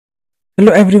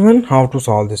Hello everyone, how to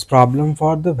solve this problem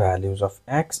for the values of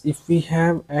x. If we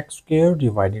have x squared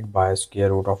divided by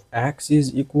square root of x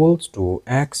is equals to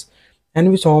x,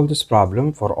 and we solve this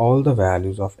problem for all the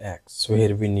values of x. So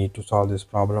here we need to solve this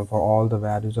problem for all the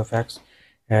values of x,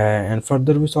 and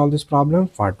further we solve this problem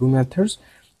for two methods.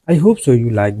 I hope so you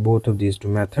like both of these two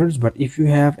methods, but if you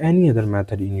have any other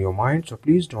method in your mind, so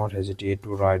please don't hesitate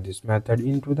to write this method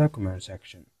into the comment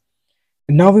section.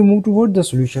 Now we move toward the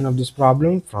solution of this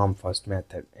problem from first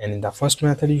method. And in the first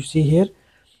method, you see here,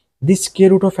 this square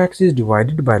root of x is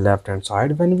divided by left hand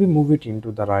side. When we move it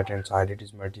into the right hand side, it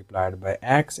is multiplied by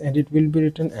x, and it will be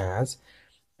written as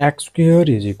x square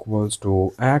is equals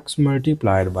to x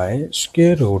multiplied by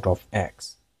square root of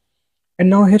x. And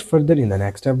now here further in the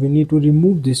next step, we need to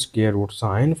remove this square root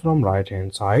sign from right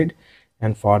hand side,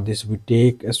 and for this we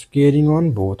take a squaring on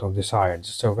both of the sides.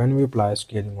 So when we apply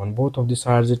squaring on both of the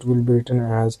sides, it will be written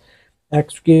as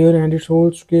x square and its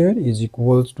whole square is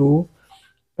equals to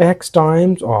x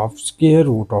times of square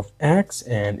root of x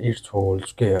and its whole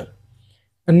square.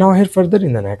 And now here further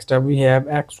in the next step, we have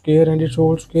x square and its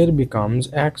whole square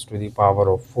becomes x to the power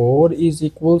of 4 is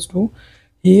equals to,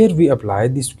 here we apply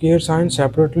the square sign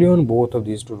separately on both of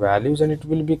these two values, and it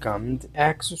will become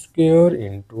x square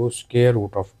into square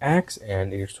root of x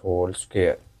and its whole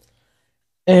square.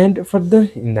 And further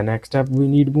in the next step, we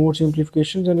need more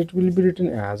simplifications, and it will be written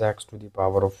as x to the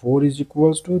power of 4 is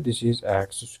equals to, this is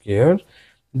x square,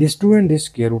 this 2 and this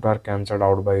square root are cancelled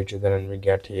out by each other, and we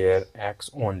get here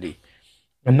x only.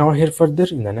 And now here further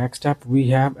in the next step, we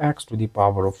have x to the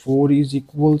power of 4 is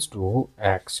equals to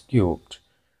x cubed.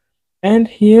 And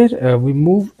here we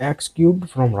move x cubed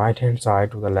from right hand side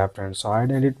to the left hand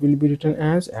side, and it will be written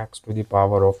as x to the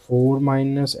power of 4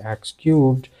 minus x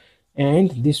cubed, and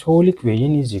this whole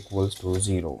equation is equals to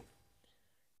 0.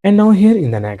 And now here in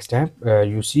the next step,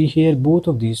 you see here both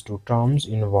of these two terms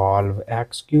involve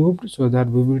x cubed, so that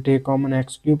we will take common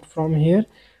x cubed from here.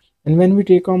 And when we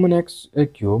take common x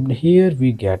cubed, here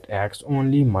we get x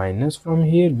only, minus from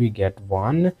here we get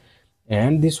 1,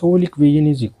 and this whole equation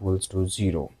is equals to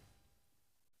 0.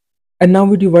 And now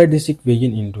we divide this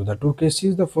equation into the two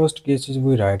cases. The first case is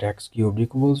we write x cubed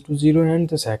equals to 0, and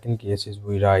the second case is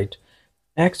we write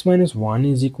x minus 1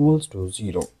 is equals to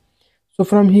 0. So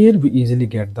from here we easily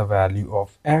get the value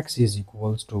of x is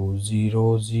equals to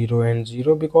 0, 0 and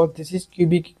 0, because this is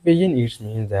cubic equation. It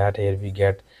means that here we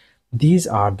get these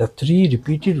are the three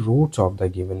repeated roots of the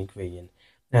given equation,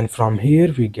 and from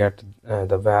here we get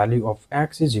the value of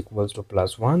x is equals to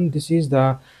plus 1. This is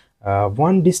the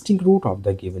one distinct root of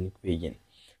the given equation.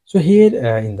 So here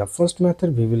in the first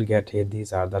method we will get here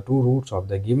these are the two roots of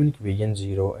the given equation,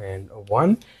 0 and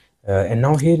 1. And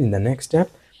now here in the next step,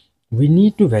 we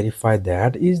need to verify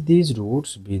that is these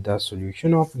roots be the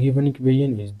solution of given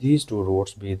equation, is these two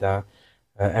roots be the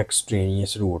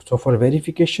extraneous root. So for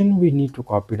verification we need to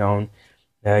copy down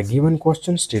given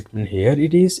question statement. Here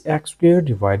it is x squared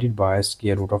divided by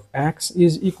square root of x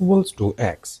is equals to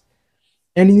x,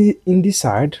 and in this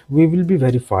side we will be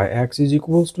verify x is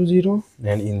equals to 0,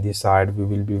 and in this side we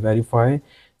will be verify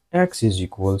x is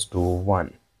equals to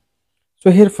 1.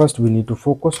 So here first we need to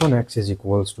focus on x is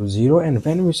equals to 0, and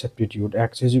when we substitute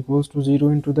x is equals to 0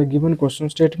 into the given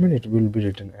question statement, it will be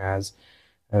written as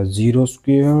 0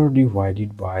 square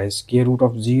divided by square root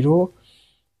of 0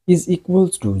 is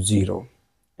equals to 0.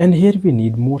 And here we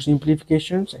need more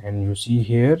simplifications, and you see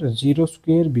here 0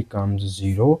 square becomes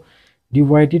 0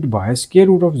 divided by square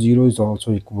root of 0 is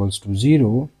also equals to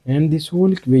 0, and this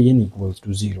whole equation equals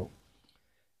to 0.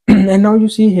 And now you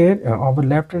see here our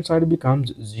left hand side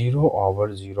becomes 0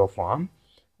 over 0 form,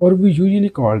 or we usually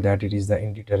call that it is the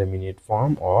indeterminate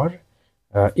form, or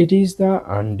it is the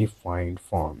undefined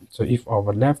form. So if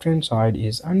our left hand side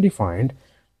is undefined,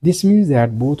 this means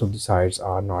that both of the sides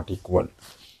are not equal.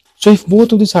 So if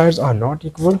both of the sides are not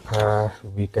equal,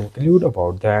 we conclude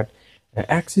about that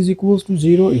x is equals to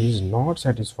 0 is not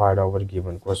satisfied our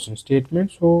given question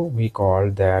statement. So we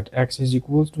call that x is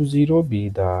equals to 0 be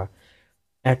the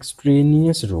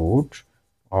extraneous root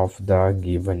of the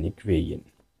given equation.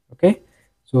 Okay,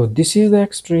 so this is the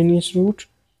extraneous root,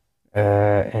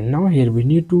 and now here we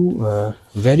need to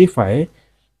verify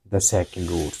the second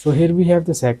root. So here we have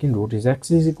the second root is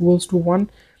x is equals to 1,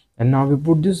 and now we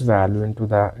put this value into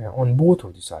the on both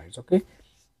of the sides. Okay,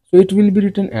 so it will be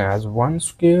written as 1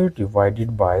 square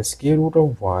divided by square root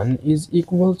of 1 is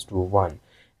equals to 1,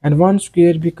 and 1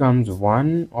 square becomes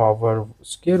 1 over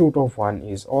square root of 1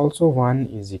 is also 1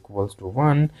 is equals to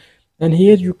 1, and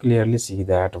here you clearly see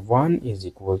that 1 is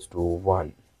equals to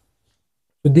 1.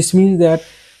 So this means that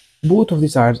both of the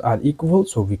sides are equal,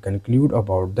 so we conclude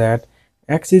about that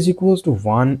x is equals to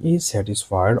 1 is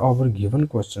satisfied our given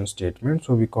question statement.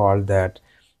 So we call that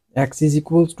x is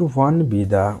equals to 1 be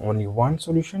the only one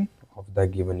solution of the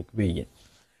given equation.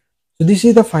 So this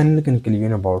is the final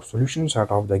conclusion about solution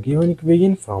set of the given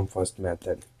equation from first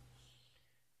method.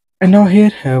 And now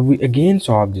here we again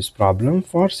solve this problem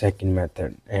for second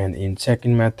method, and in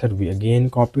second method we again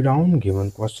copy down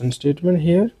given question statement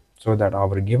here, so that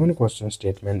our given question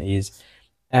statement is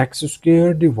x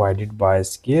squared divided by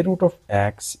square root of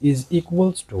x is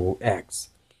equals to x.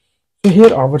 So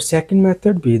here our second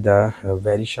method be the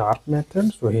very sharp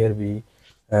method. So here we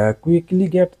quickly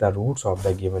get the roots of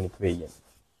the given equation.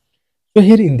 So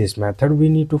here in this method we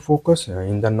need to focus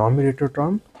in the numerator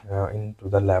term into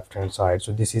the left hand side.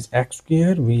 So this is x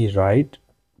square. We write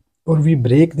or we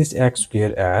break this x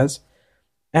square as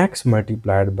x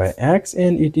multiplied by x,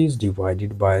 and it is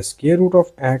divided by square root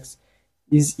of x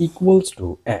is equals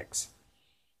to x.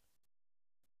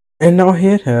 And now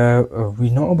here we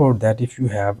know about that if you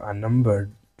have a number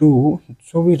 2,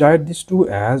 so we write this 2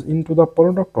 as into the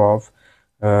product of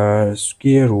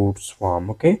square roots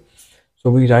form. Okay, so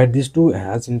we write this 2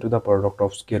 as into the product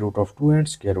of square root of 2 and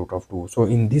square root of 2. So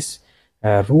in this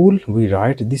rule we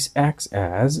write this x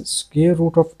as square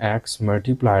root of x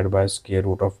multiplied by square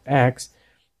root of x,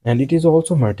 and it is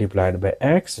also multiplied by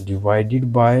x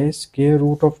divided by square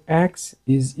root of x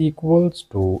is equals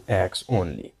to x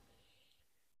only.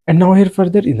 And now here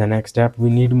further in the next step we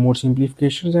need more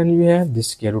simplifications, and we have this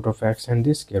square root of x and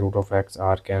this square root of x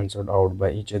are cancelled out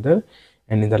by each other,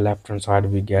 and in the left hand side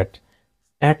we get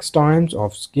x times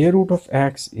of square root of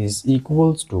x is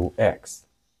equals to x.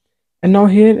 And now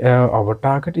here our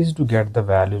target is to get the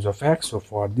values of x. So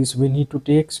for this we need to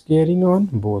take squaring on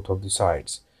both of the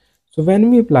sides. So when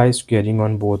we apply squaring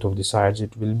on both of the sides,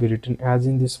 it will be written as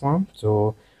in this form.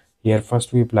 So here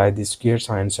first we apply the square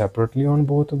sign separately on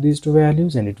both of these two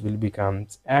values, and it will become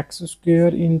x square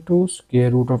into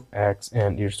square root of x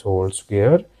and its whole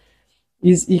square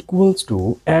is equals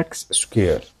to x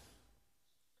square.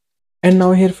 And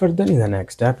now here further in the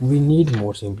next step we need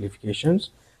more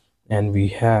simplifications, and we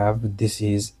have this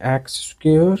is x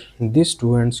square, this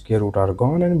 2 and square root are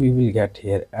gone, and we will get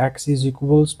here x is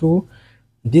equals to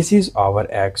this is our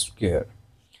x square.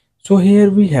 So here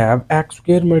we have x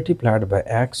square multiplied by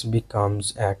x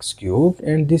becomes x cubed,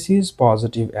 and this is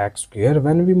positive x square.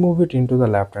 When we move it into the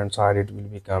left hand side it will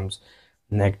becomes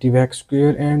negative x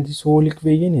square, and this whole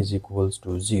equation is equals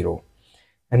to 0.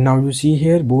 And now you see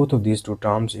here both of these two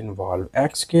terms involve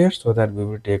x square, so that we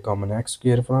will take common x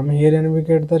square from here, and we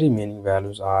get the remaining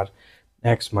values are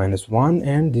x minus 1,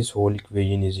 and this whole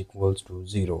equation is equals to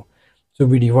 0. So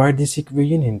we divide this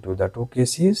equation into the two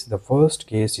cases. The first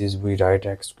case is we write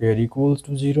x square equals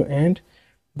to 0, and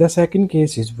the second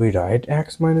case is we write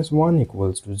x minus 1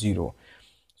 equals to 0.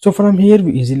 So from here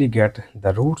we easily get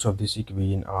the roots of this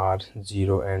equation are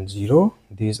 0 and 0.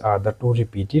 These are the two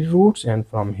repeated roots, and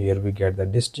from here we get the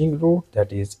distinct root,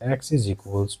 that is x is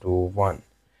equals to 1.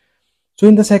 So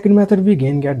in the second method we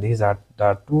again get these are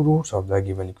the two roots of the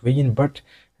given equation, but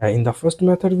in the first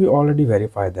method we already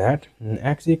verified that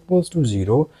x equals to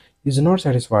 0 is not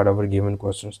satisfied our given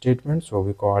question statement, so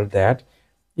we call that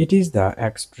it is the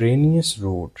extraneous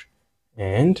root,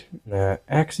 and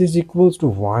x is equals to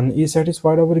 1 is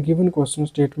satisfied our given question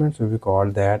statement, so we call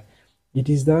that it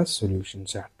is the solution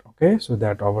set. Okay, so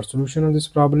that our solution of this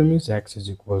problem is x is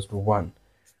equals to 1.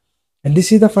 And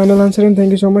this is the final answer, and thank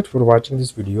you so much for watching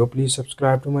this video. Please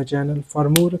subscribe to my channel for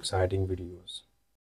more exciting videos.